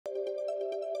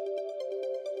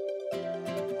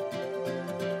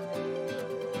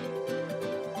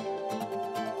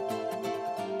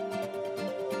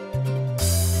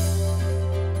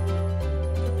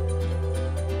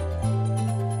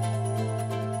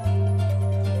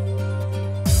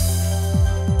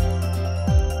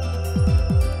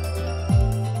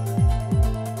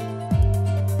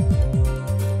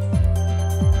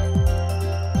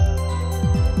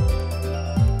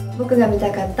僕が見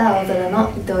たかった青空の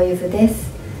伊藤ゆずで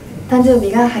す。誕生日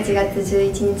が8月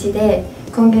11日で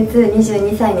今月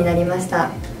22歳になりました。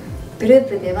グルー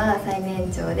プでは最年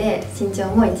長で身長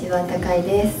も一番高い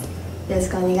です。よろし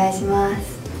くお願いしま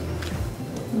す。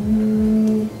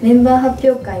メンバー発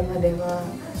表会までは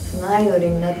そのアイドル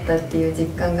になったっていう実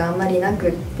感があんまりなく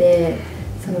って、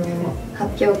その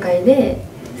発表会で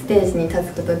ステージに立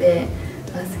つことで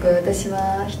すごい私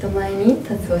は人前に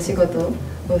立つお仕事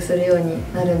をするよう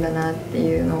になるんだなって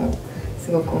いうのを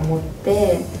すごく思っ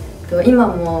て、今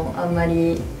もあんま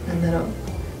り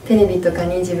テレビとか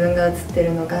に自分が映って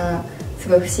るのがす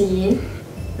ごい不思議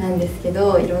なんですけ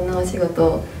ど、いろんなお仕事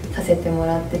をさせても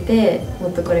らってて、も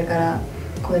っとこれから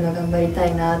こういうの頑張りた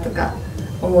いなとか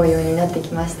思うようになって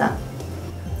きました。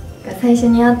最初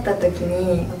に会った時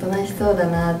におとなしそうだ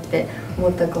なって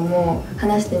思った子も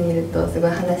話してみるとすご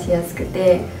い話しやすく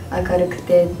て明るく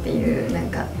てっていう、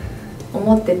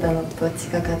思ってたのと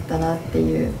近かったなって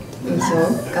いう印象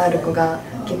がある子が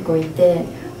結構いて、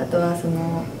あとはそ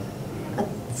の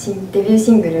デビュー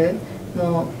シングル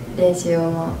の練習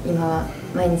を今は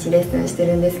毎日レッスンして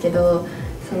るんですけど、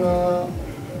その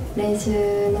練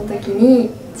習の時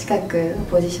に近く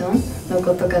ポジションの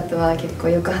子とかとは結構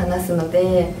よく話すの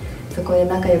で、そこで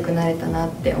仲良くなれたな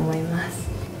って思います。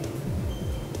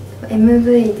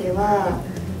 MV では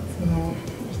その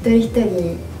一人一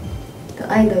人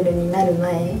アイドルになる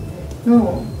前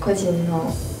の個人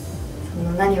のそ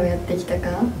の何をやってきた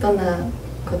か、どんな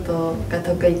ことが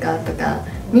得意かとか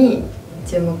に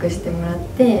注目してもらっ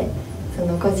て、そ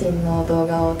の個人の動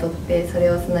画を撮ってそ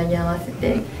れをつなぎ合わせ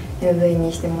て MV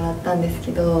にしてもらったんです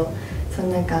けど、そ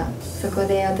こ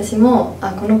で私も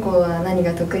この子は何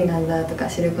が得意なんだとか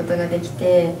知ることができ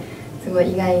て、すご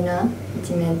い意外な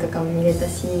一面とかも見れた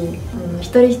し、一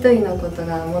人一人のこと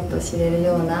がもっと知れる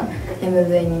ような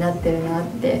MV になってるなっ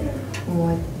て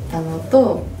思ったの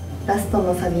と、ラスト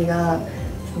のサビが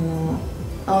その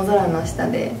青空の下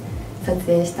で撮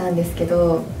影したんですけ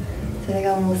ど、それ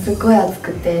がもうすっごい熱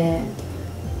くて、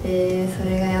それ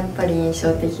がやっぱり印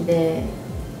象的で、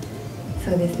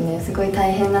そうですね、すごい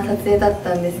大変な撮影だっ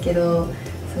たんですけど、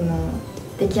その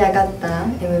出来上がった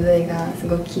MV がす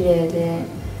ごく綺麗で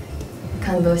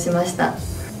感動しました。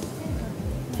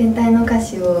全体の歌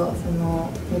詞を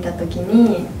見た時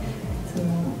に、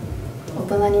大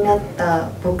人になった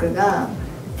僕が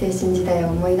青春時代を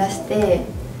思い出して、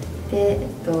で、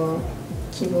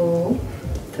希望を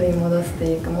取り戻すと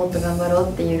いうか、もっと頑張ろう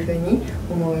っていう風に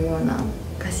思うような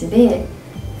歌詞で、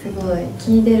すごい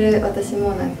聴いてる私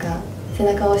も背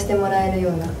中を押してもらえるよ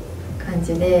うな感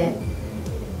じで、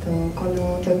こ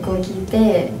の曲を聴い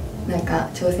て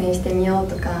挑戦してみよう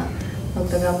とか、もっ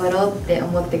と頑張ろうって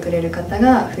思ってくれる方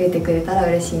が増えてくれたら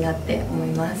嬉しいなって思い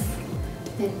ます。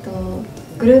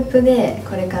グループで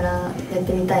これからやっ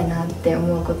てみたいなって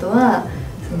思うことは、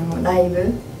そのライ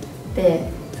ブで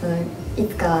い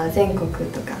つかは全国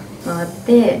とか回っ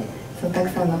てたく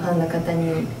さんのファンの方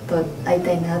にと会い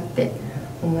たいなって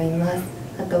思います。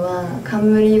あとは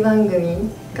冠番組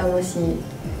がもし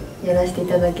やらせてい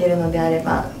ただけるのであれ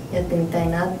ばやってみたい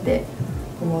なって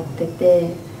思って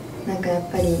て、やっ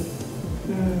ぱり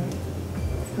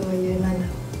そういう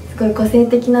すごい個性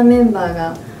的なメンバー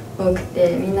が多く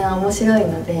てみんな面白い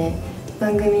ので、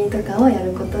番組とかをや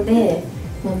ることで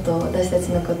もっと私たち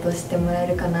のことを知ってもらえ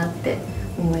るかなって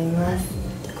思います。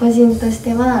個人とし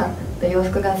ては洋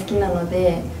服が好きなの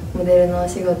で、モデルのお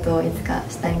仕事をいつか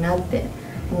したいなって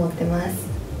思ってま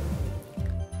す。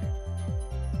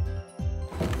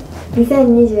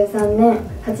2023年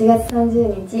8月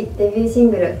30日デビューシン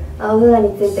グル「青空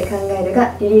について考える」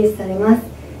がリリースされます。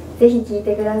ぜひ聴い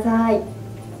てください。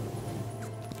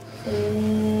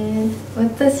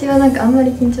私はあんま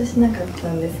り緊張しなかった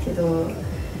んですけど、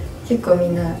結構み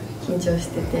んな緊張し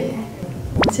てて、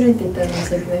面白いって言ったら申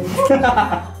し訳ないんですけ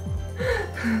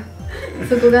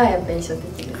どそこがやっぱ印象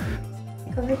的です。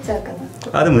かぶっちゃうか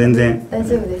な。でも全然大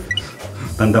丈夫です。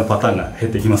だんだんパターンが減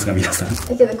ってきますが、皆さん。だ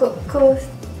けどこう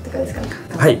とかですかね。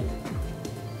はい。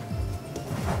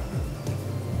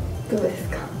どうです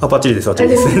か。バッチリです、バッチリ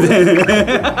です。全然。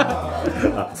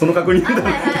その確認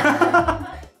だ。